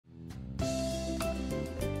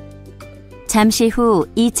잠시 후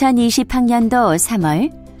 2020학년도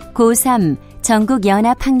 3월 고3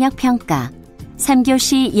 전국연합학력평가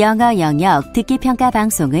 3교시 영어영역 듣기평가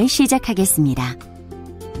방송을 시작하겠습니다.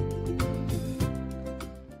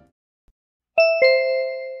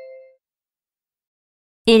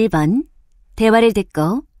 1번. 대화를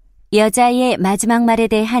듣고 여자의 마지막 말에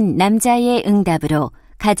대한 남자의 응답으로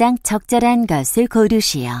가장 적절한 것을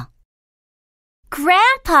고르시오.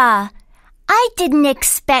 Grandpa, I didn't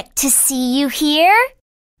expect to see you here.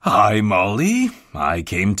 Hi, Molly. I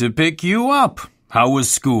came to pick you up. How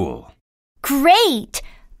was school? Great,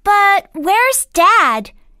 but where's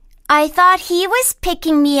Dad? I thought he was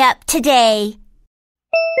picking me up today.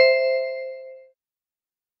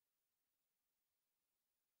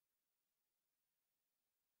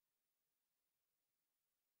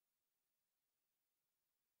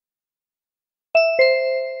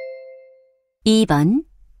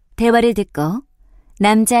 2번. 대화를 듣고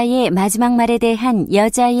남자의 마지막 말에 대한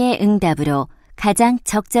여자의 응답으로 가장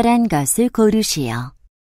적절한 것을 고르시오.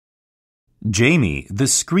 Jamie, the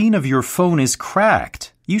screen of your phone is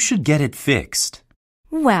cracked. You should get it fixed.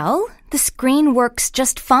 Well, the screen works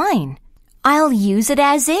just fine. I'll use it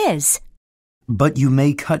as is. But you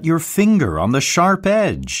may cut your finger on the sharp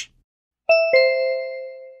edge.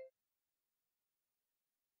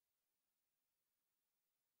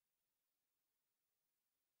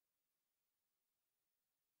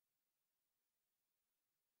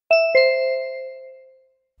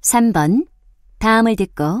 3번. 다음을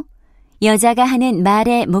듣고 여자가 하는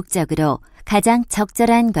말의 목적으로 가장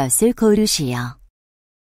적절한 것을 고르시오.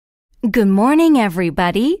 Good morning,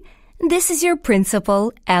 everybody. This is your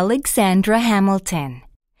principal, Alexandra Hamilton.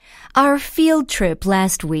 Our field trip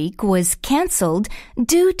last week was canceled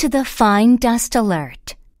due to the fine dust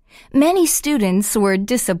alert. Many students were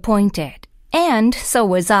disappointed, and so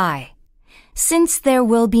was I. Since there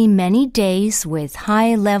will be many days with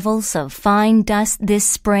high levels of fine dust this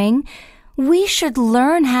spring, we should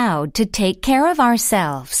learn how to take care of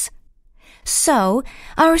ourselves. So,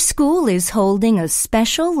 our school is holding a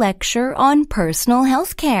special lecture on personal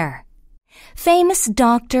health care. Famous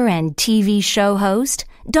doctor and TV show host,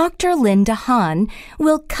 Dr. Linda Hahn,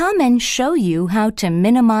 will come and show you how to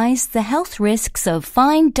minimize the health risks of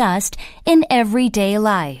fine dust in everyday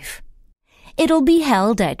life. It'll be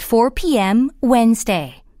held at 4 p.m.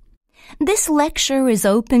 Wednesday. This lecture is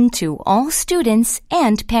open to all students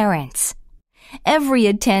and parents. Every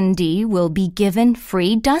attendee will be given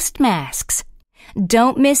free dust masks.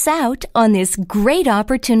 Don't miss out on this great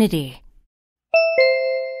opportunity.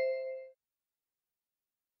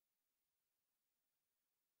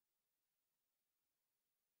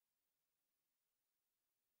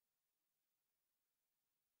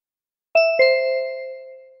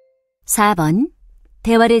 4번.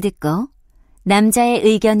 대화를 듣고 남자의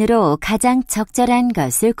의견으로 가장 적절한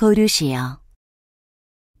것을 고르시오.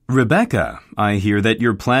 Rebecca, I hear that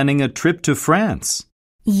you're planning a trip to France.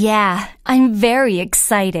 Yeah, I'm very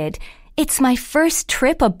excited. It's my first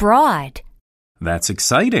trip abroad. That's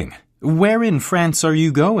exciting. Where in France are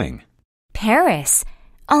you going? Paris.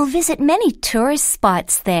 I'll visit many tourist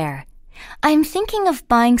spots there. I'm thinking of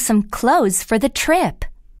buying some clothes for the trip.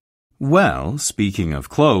 Well, speaking of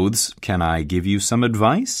clothes, can I give you some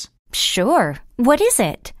advice? Sure. What is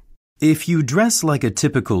it? If you dress like a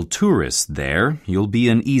typical tourist there, you'll be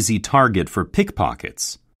an easy target for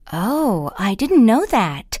pickpockets. Oh, I didn't know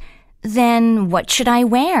that. Then what should I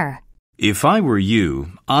wear? If I were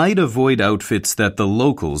you, I'd avoid outfits that the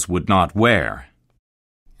locals would not wear.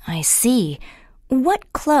 I see.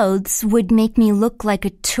 What clothes would make me look like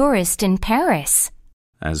a tourist in Paris?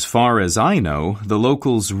 As far as I know, the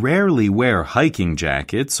locals rarely wear hiking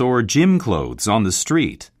jackets or gym clothes on the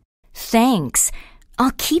street. Thanks.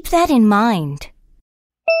 I'll keep that in mind.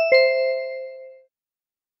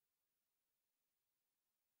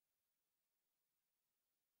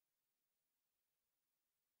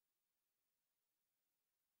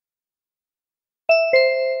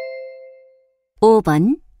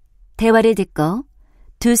 5번. 대화를 듣고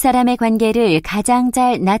두 사람의 관계를 가장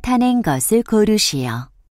잘 나타낸 것을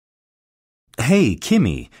고르시오. Hey,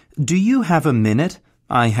 Kimmy, do you have a minute?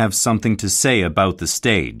 I have something to say about the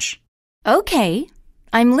stage. Okay,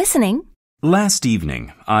 I'm listening. Last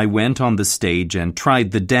evening, I went on the stage and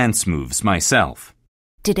tried the dance moves myself.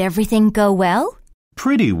 Did everything go well?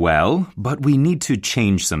 Pretty well, but we need to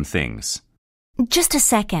change some things. Just a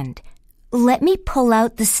second. Let me pull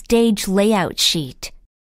out the stage layout sheet.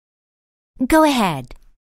 Go ahead.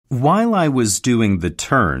 While I was doing the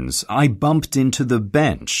turns, I bumped into the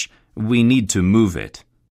bench. We need to move it.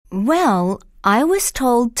 Well, I was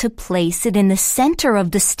told to place it in the center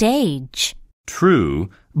of the stage. True,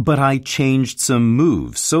 but I changed some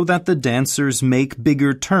moves so that the dancers make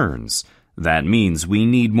bigger turns. That means we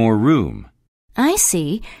need more room. I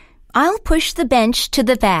see. I'll push the bench to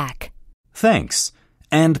the back. Thanks.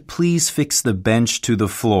 And please fix the bench to the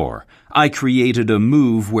floor. I created a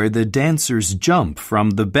move where the dancers jump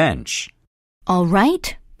from the bench. All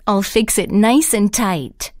right. I'll fix it nice and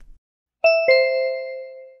tight.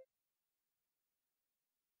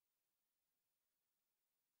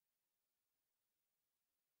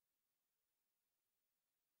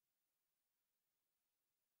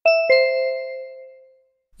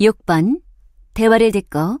 6번. 대화를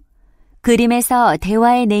듣고 그림에서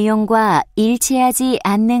대화의 내용과 일치하지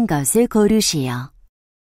않는 것을 고르시오.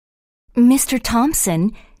 Mr.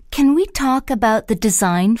 Thompson, can we talk about the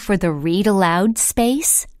design for the read aloud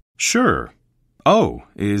space? Sure. Oh,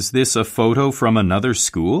 is this a photo from another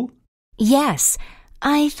school? Yes.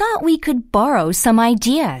 I thought we could borrow some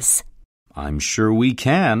ideas. I'm sure we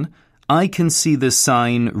can. I can see the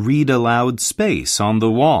sign Read Aloud Space on the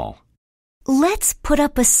wall. Let's put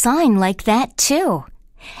up a sign like that too.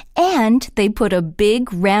 And they put a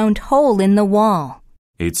big round hole in the wall.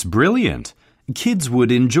 It's brilliant. Kids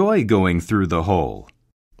would enjoy going through the hole.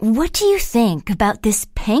 What do you think about this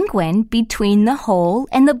penguin between the hole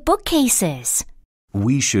and the bookcases?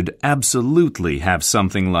 We should absolutely have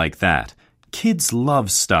something like that. Kids love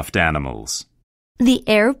stuffed animals. The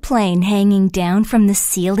airplane hanging down from the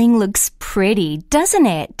ceiling looks pretty, doesn't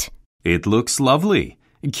it? It looks lovely.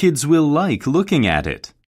 Kids will like looking at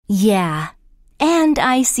it. Yeah. And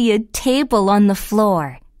I see a table on the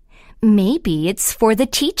floor. Maybe it's for the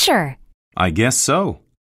teacher. I guess so.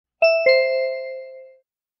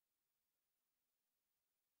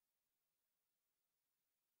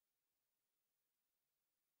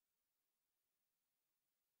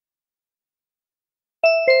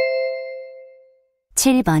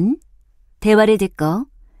 (7번) 대화를 듣고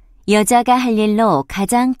여자가 할 일로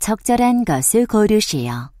가장 적절한 것을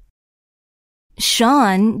고르시오.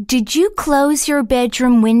 Sean, did you close your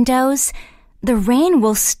bedroom windows? The rain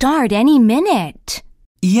will start any minute.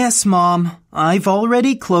 Yes, Mom. I've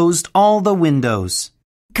already closed all the windows.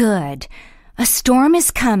 Good. A storm is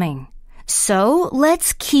coming. So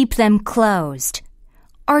let's keep them closed.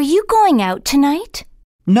 Are you going out tonight?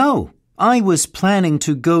 No, I was planning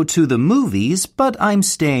to go to the movies, but I'm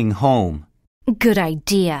staying home. Good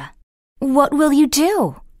idea. What will you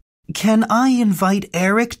do? Can I invite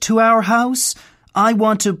Eric to our house? I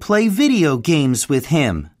want to play video games with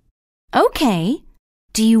him. Okay.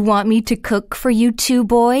 Do you want me to cook for you two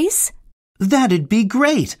boys? That'd be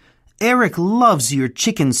great. Eric loves your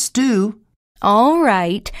chicken stew. All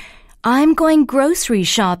right. I'm going grocery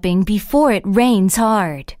shopping before it rains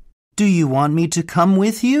hard. Do you want me to come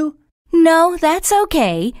with you? No, that's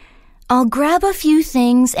okay. I'll grab a few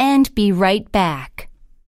things and be right back.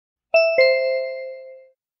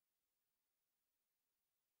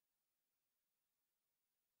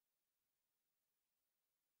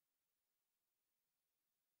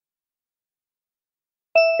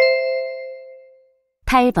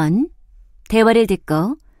 (8번) 대화를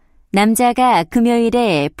듣고 남자가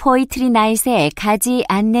금요일에 포이트리 나잇에 가지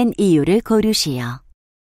않는 이유를 고르시오.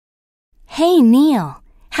 Hey, Neil.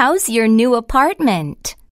 How's your new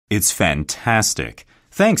apartment? It's fantastic.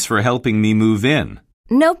 Thanks for helping me move in.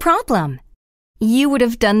 No problem. You would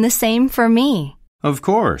have done the same for me. Of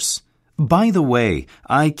course. By the way,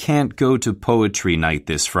 I can't go to poetry night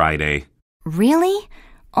this Friday. Really?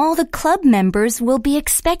 All the club members will be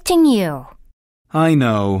expecting you. I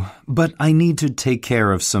know, but I need to take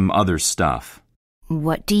care of some other stuff.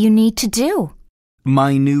 What do you need to do?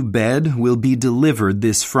 My new bed will be delivered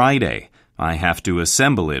this Friday. I have to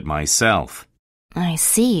assemble it myself. I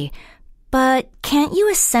see. But can't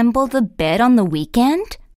you assemble the bed on the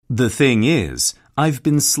weekend? The thing is, I've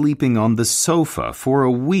been sleeping on the sofa for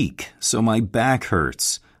a week, so my back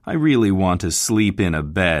hurts. I really want to sleep in a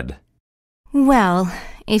bed. Well,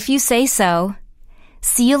 if you say so.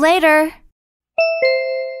 See you later.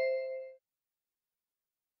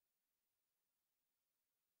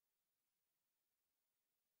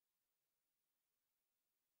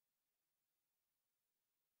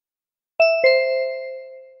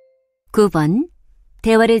 (9번)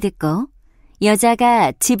 대화를 듣고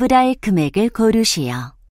여자가 지불할 금액을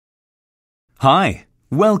고르시오. Hi,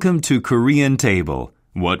 welcome to Korean Table.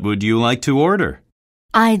 What would you like to order?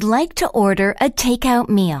 I'd like to order a takeout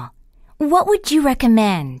meal. What would you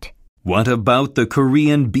recommend? What about the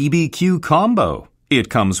Korean BBQ combo? It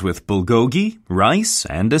comes with bulgogi, rice,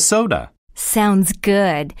 and a soda. Sounds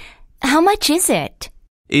good. How much is it?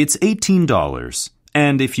 It's $18.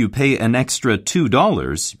 And if you pay an extra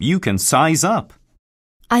 $2, you can size up.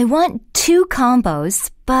 I want 2 combos,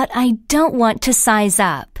 but I don't want to size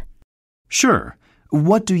up. Sure.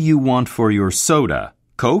 What do you want for your soda?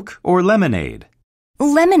 Coke or lemonade?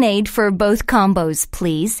 Lemonade for both combos,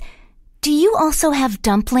 please. Do you also have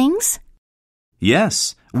dumplings?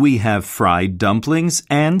 Yes, we have fried dumplings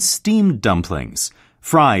and steamed dumplings.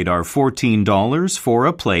 Fried are $14 for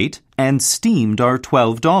a plate and steamed are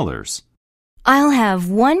 $12. I'll have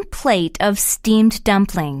 1 plate of steamed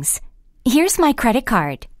dumplings. Here's my credit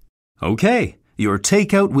card. Okay, your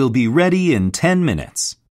takeout will be ready in 10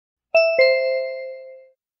 minutes.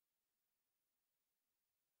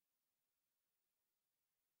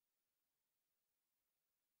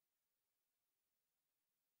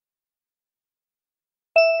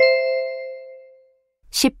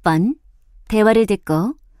 10번. 대화를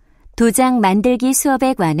듣고 도장 만들기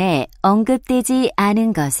수업에 관해 언급되지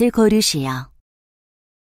않은 것을 고르시오.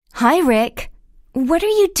 Hi, Rick. What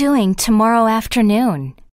are you doing tomorrow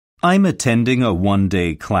afternoon? I'm attending a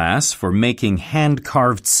one-day class for making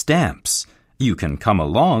hand-carved stamps. You can come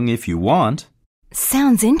along if you want.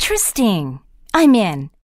 Sounds interesting. I'm in.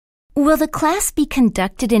 Will the class be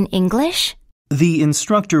conducted in English? The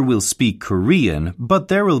instructor will speak Korean, but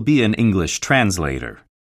there will be an English translator.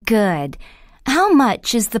 Good. How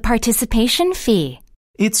much is the participation fee?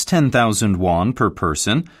 It's 10,000 won per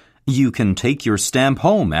person. You can take your stamp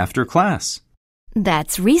home after class.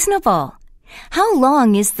 That's reasonable. How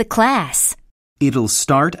long is the class? It'll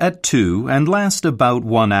start at 2 and last about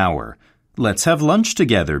 1 hour. Let's have lunch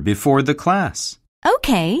together before the class.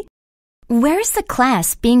 Okay. Where's the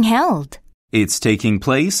class being held? It's taking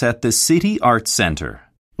place at the City Arts Center.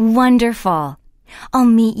 Wonderful. I'll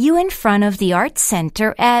meet you in front of the Arts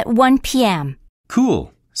Center at 1 p.m.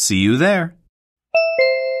 Cool. See you there.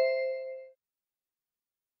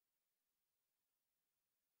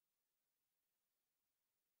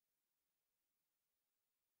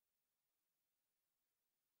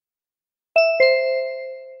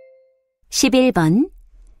 (11번)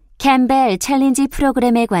 캠벨 챌린지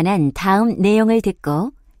프로그램에 관한 다음 내용을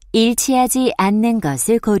듣고 일치하지 않는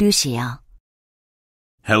것을 고르시오.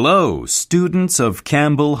 Hello, students of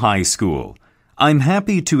Campbell High School. I'm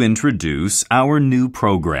happy to introduce our new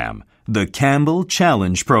program, the Campbell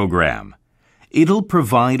Challenge Program. It'll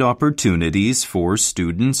provide opportunities for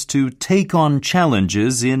students to take on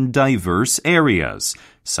challenges in diverse areas,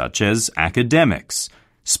 such as academics,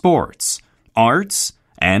 sports, arts,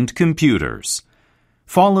 and computers.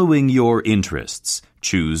 Following your interests,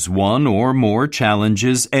 choose 1 or more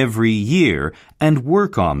challenges every year and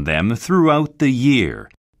work on them throughout the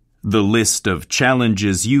year. The list of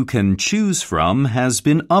challenges you can choose from has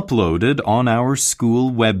been uploaded on our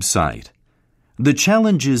school website. The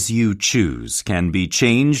challenges you choose can be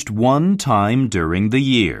changed 1 time during the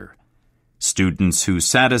year. Students who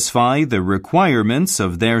satisfy the requirements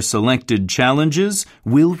of their selected challenges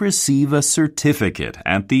will receive a certificate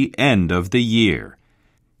at the end of the year.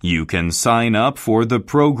 You can sign up for the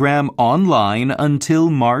program online until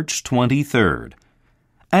March 23rd.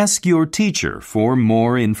 Ask your teacher for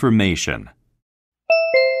more information.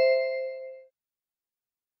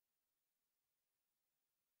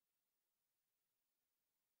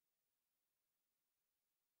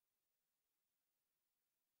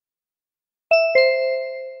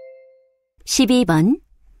 (12번)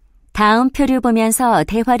 다음 표를 보면서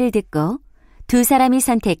대화를 듣고 두 사람이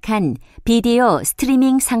선택한 비디오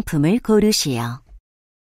스트리밍 상품을 고르시오.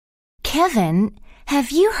 Kevin,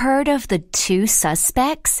 have you heard of The Two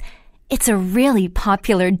Suspects? It's a really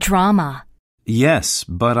popular drama. Yes,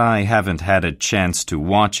 but I haven't had a chance to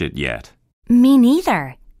watch it yet. Me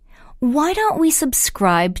neither. Why don't we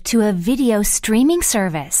subscribe to a video streaming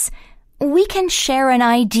service? We can share an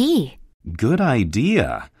ID. Good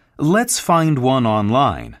idea. Let's find one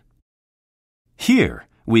online. Here,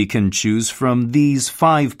 we can choose from these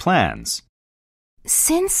 5 plans.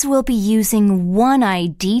 Since we'll be using one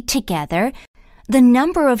ID together, the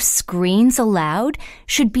number of screens allowed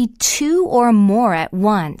should be 2 or more at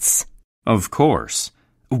once. Of course.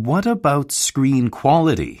 What about screen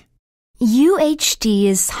quality? UHD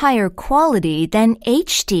is higher quality than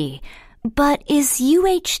HD, but is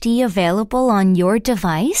UHD available on your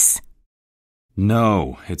device?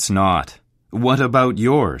 No, it's not. What about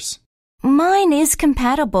yours? Mine is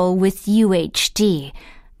compatible with UHD,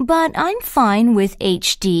 but I'm fine with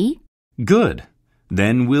HD. Good.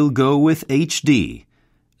 Then we'll go with HD.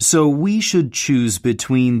 So we should choose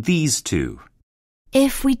between these 2.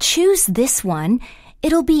 If we choose this one,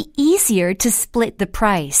 it'll be easier to split the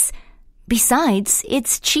price. Besides,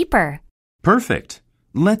 it's cheaper. Perfect.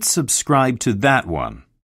 Let's subscribe to that one.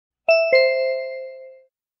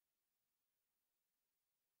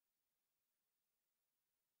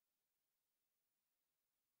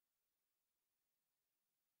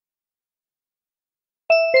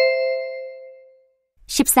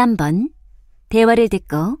 13번. 대화를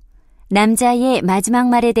듣고 남자의 마지막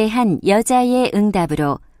말에 대한 여자의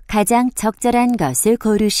응답으로 가장 적절한 것을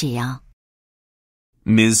고르시오.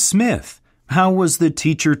 Ms. Smith, how was the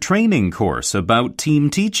teacher training course about team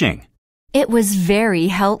teaching? It was very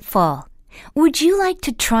helpful. Would you like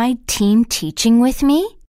to try team teaching with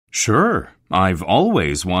me? Sure, I've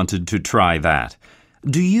always wanted to try that.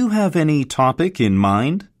 Do you have any topic in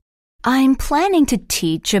mind? I'm planning to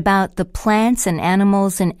teach about the plants and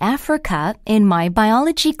animals in Africa in my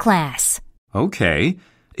biology class. Okay.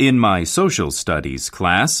 In my social studies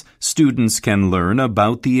class, students can learn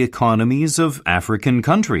about the economies of African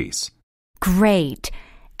countries. Great.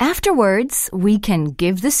 Afterwards, we can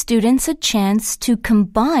give the students a chance to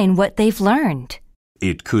combine what they've learned.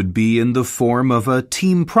 It could be in the form of a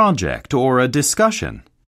team project or a discussion.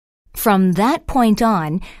 From that point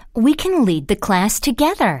on, we can lead the class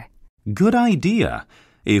together. Good idea.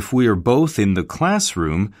 If we're both in the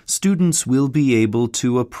classroom, students will be able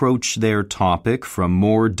to approach their topic from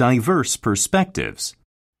more diverse perspectives.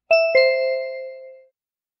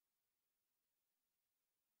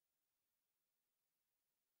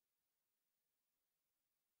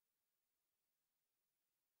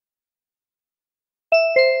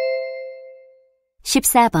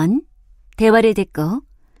 (14번) 대화를 듣고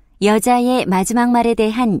여자의 마지막 말에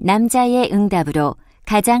대한 남자의 응답으로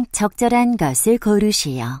가장 적절한 것을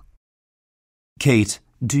고르시오. Kate,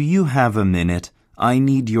 do you have a minute? I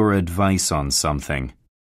need your advice on something.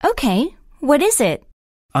 Okay, what is it?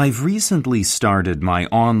 I've recently started my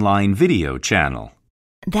online video channel.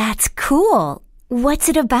 That's cool. What's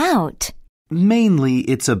it about? Mainly,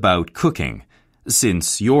 it's about cooking.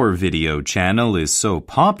 Since your video channel is so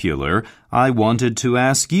popular, I wanted to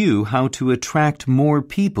ask you how to attract more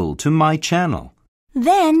people to my channel.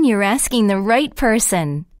 Then you're asking the right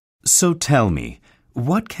person. So tell me,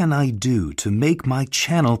 what can I do to make my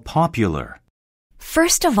channel popular?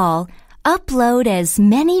 First of all, upload as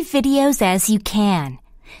many videos as you can.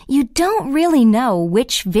 You don't really know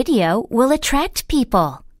which video will attract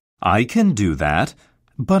people. I can do that,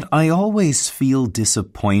 but I always feel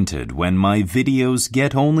disappointed when my videos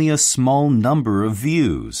get only a small number of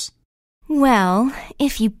views. Well,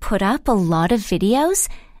 if you put up a lot of videos,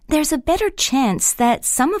 there's a better chance that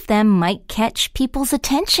some of them might catch people's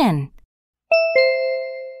attention.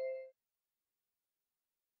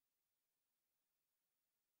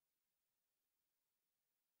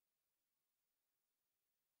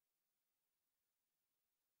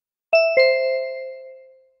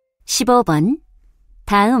 (15번)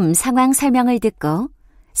 다음 상황 설명을 듣고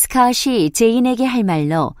스캇이 제인에게 할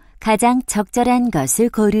말로 가장 적절한 것을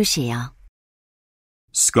고르시오.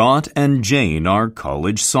 Scott and Jane are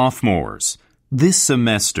college sophomores. This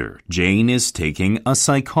semester, Jane is taking a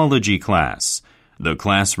psychology class. The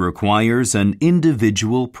class requires an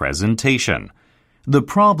individual presentation. The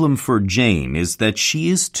problem for Jane is that she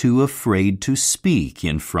is too afraid to speak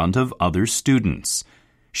in front of other students.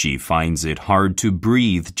 She finds it hard to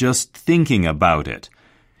breathe just thinking about it.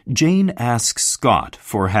 Jane asks Scott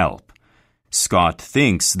for help. Scott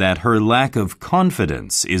thinks that her lack of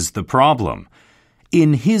confidence is the problem.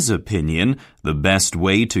 In his opinion, the best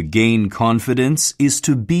way to gain confidence is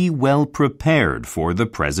to be well prepared for the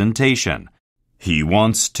presentation. He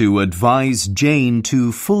wants to advise Jane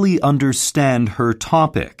to fully understand her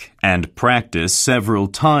topic and practice several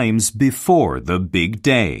times before the big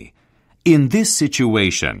day. In this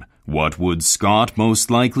situation, what would Scott most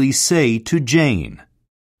likely say to Jane?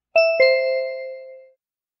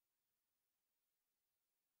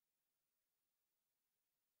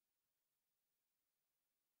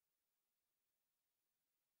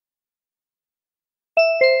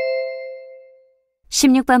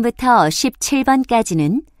 (16번부터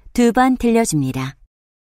 17번까지는 2번 들려줍니다.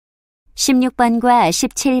 16번과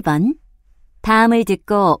 17번 다음을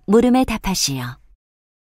듣고 물음에 답하시오.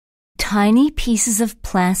 Tiny pieces of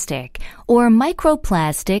plastic or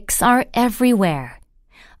microplastics are everywhere.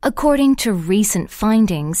 According to recent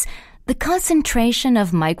findings, the concentration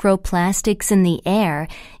of microplastics in the air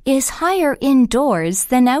is higher indoors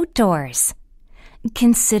than outdoors.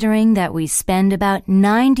 Considering that we spend about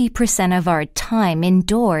 90% of our time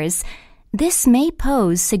indoors, this may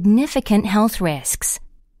pose significant health risks.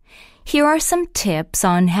 Here are some tips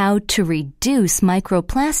on how to reduce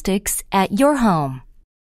microplastics at your home.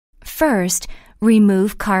 First,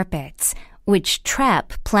 remove carpets, which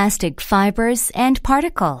trap plastic fibers and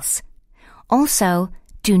particles. Also,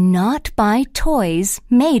 do not buy toys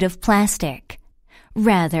made of plastic.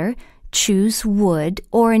 Rather, choose wood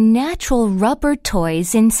or natural rubber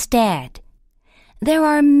toys instead. There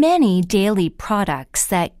are many daily products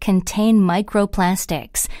that contain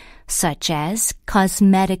microplastics, such as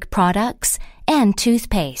cosmetic products and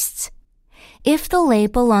toothpastes. If the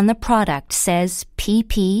label on the product says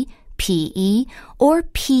PP, PE, or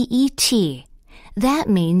PET, that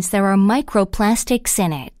means there are microplastics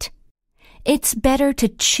in it. It's better to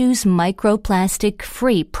choose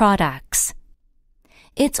microplastic-free products.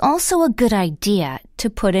 It's also a good idea to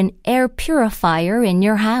put an air purifier in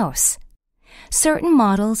your house. Certain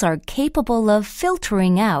models are capable of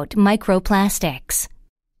filtering out microplastics.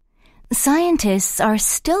 Scientists are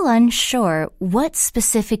still unsure what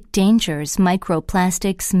specific dangers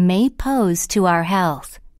microplastics may pose to our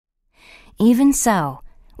health. Even so,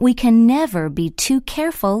 we can never be too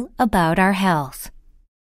careful about our health.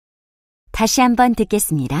 다시 한번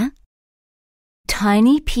듣겠습니다.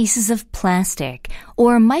 Tiny pieces of plastic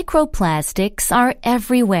or microplastics are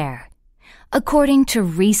everywhere. According to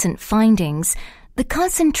recent findings, the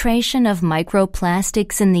concentration of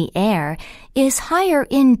microplastics in the air is higher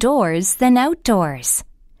indoors than outdoors.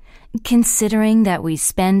 Considering that we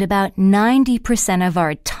spend about 90% of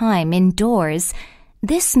our time indoors,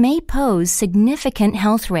 this may pose significant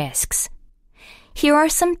health risks. Here are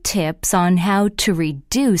some tips on how to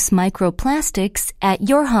reduce microplastics at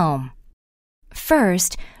your home.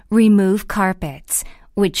 First, remove carpets,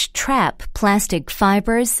 which trap plastic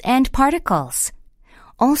fibers and particles.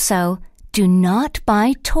 Also, do not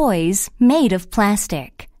buy toys made of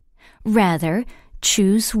plastic. Rather,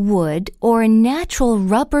 choose wood or natural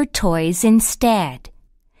rubber toys instead.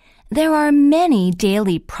 There are many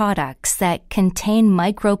daily products that contain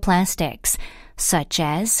microplastics, such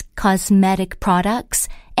as cosmetic products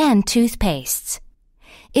and toothpastes.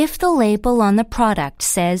 If the label on the product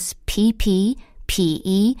says PP,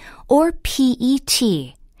 PE, or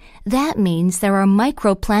PET, that means there are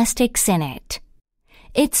microplastics in it.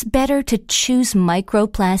 It's better to choose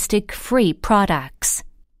microplastic-free products.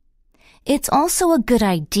 It's also a good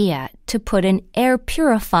idea to put an air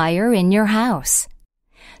purifier in your house.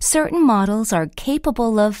 Certain models are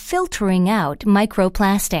capable of filtering out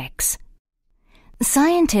microplastics.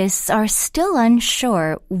 Scientists are still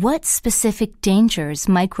unsure what specific dangers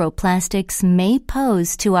microplastics may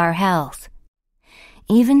pose to our health.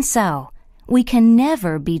 Even so, we can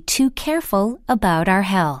never be too careful about our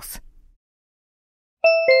health.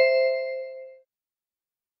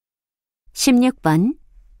 16번.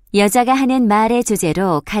 여자가 하는 말의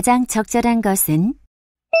주제로 가장 적절한 것은?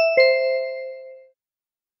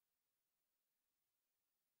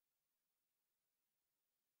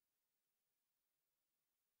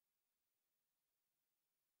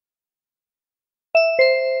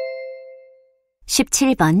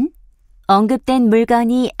 17번. 언급된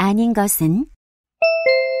물건이 아닌 것은?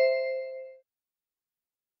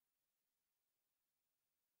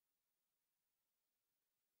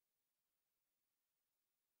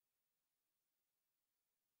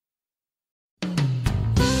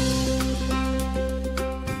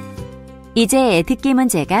 '이제 듣기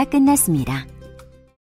문제가 끝났습니다.